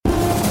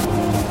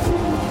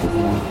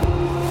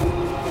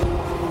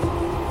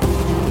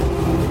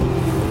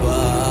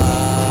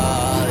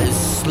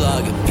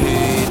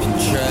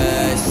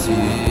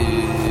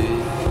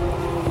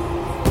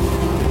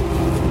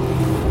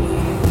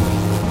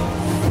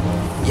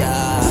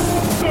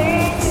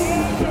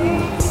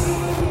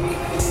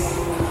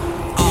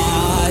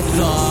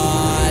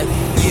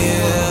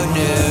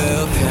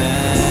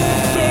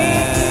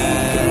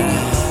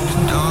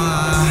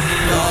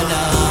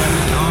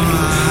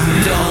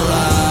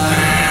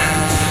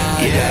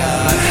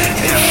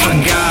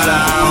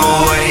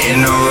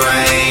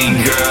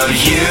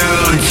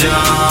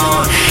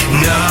don't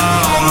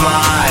know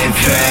my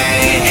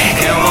pain.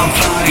 And my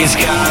pocket's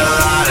got a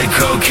lot of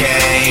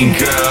cocaine.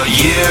 Girl,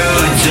 you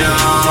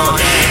don't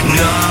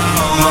know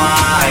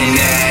my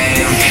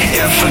name.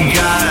 If I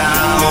got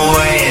out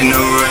waiting in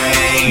the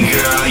rain.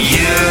 Girl,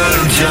 you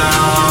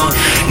don't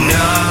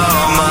know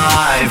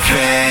my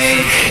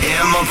pain.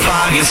 And my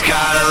pocket's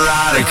got a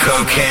lot of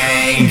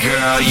cocaine.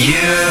 Girl,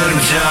 you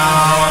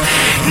don't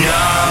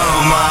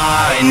know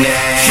my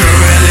name. True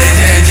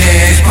religion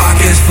jeans,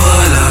 pockets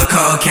full of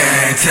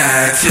cocaine.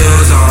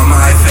 Tattoos on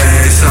my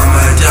face,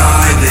 I'ma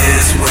die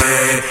this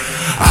way.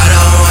 I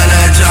don't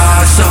wanna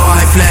jog, so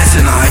I flex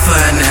and I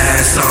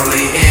finesse.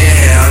 Only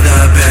inhale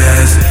the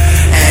best,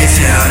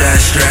 exhale the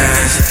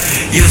stress.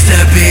 Used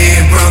to be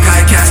broke,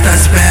 I cast a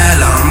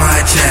spell on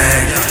my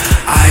check.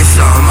 Ice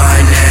on my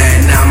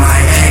neck, now my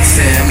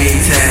ex send me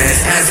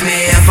text. Ask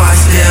me if I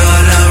still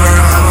love her,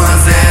 I'm on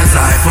Zans,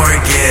 I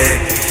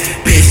forget.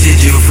 Bitch,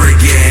 did you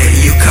forget?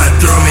 You cut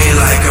through me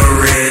like a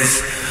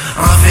wrist.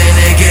 I'm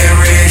finna get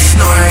rich,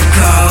 snoring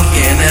coke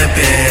in the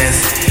Benz.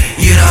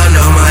 You don't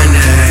know my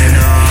name,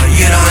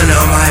 you don't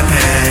know my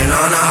pain.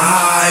 On the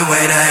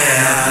highway to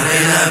hell,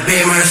 in a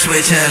Beamer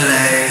switching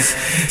lanes.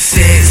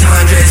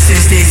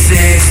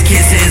 666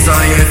 kisses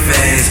on your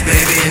face.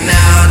 Baby,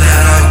 now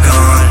that I'm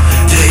gone,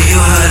 do you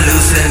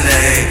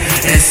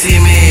hallucinate and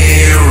see me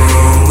in your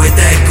room with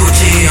that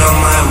Gucci on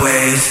my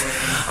waist?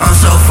 I'm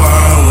so far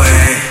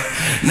away,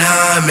 now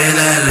I'm in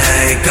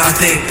LA.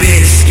 Gothic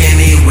bitch,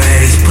 skinny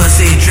waist,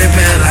 pussy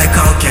dripping like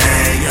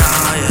cocaine.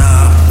 Yeah,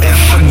 yeah. If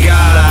I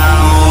got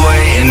out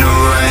waiting in the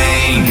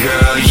rain.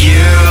 Girl,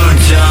 you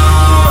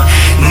don't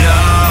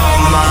know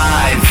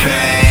my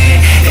pain.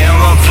 And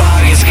my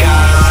pocket's got a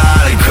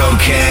lot of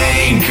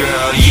cocaine.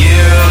 Girl,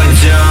 you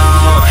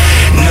don't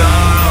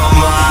know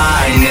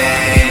my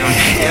name.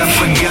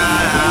 If I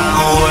got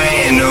out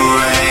waiting in the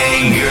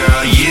rain.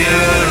 Girl, you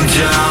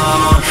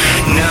don't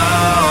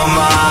know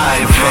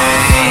my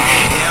pain.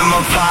 And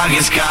my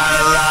pocket's got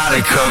a lot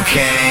of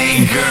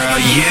cocaine. Girl,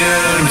 you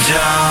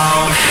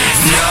don't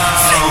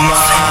know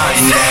my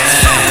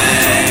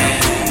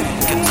name.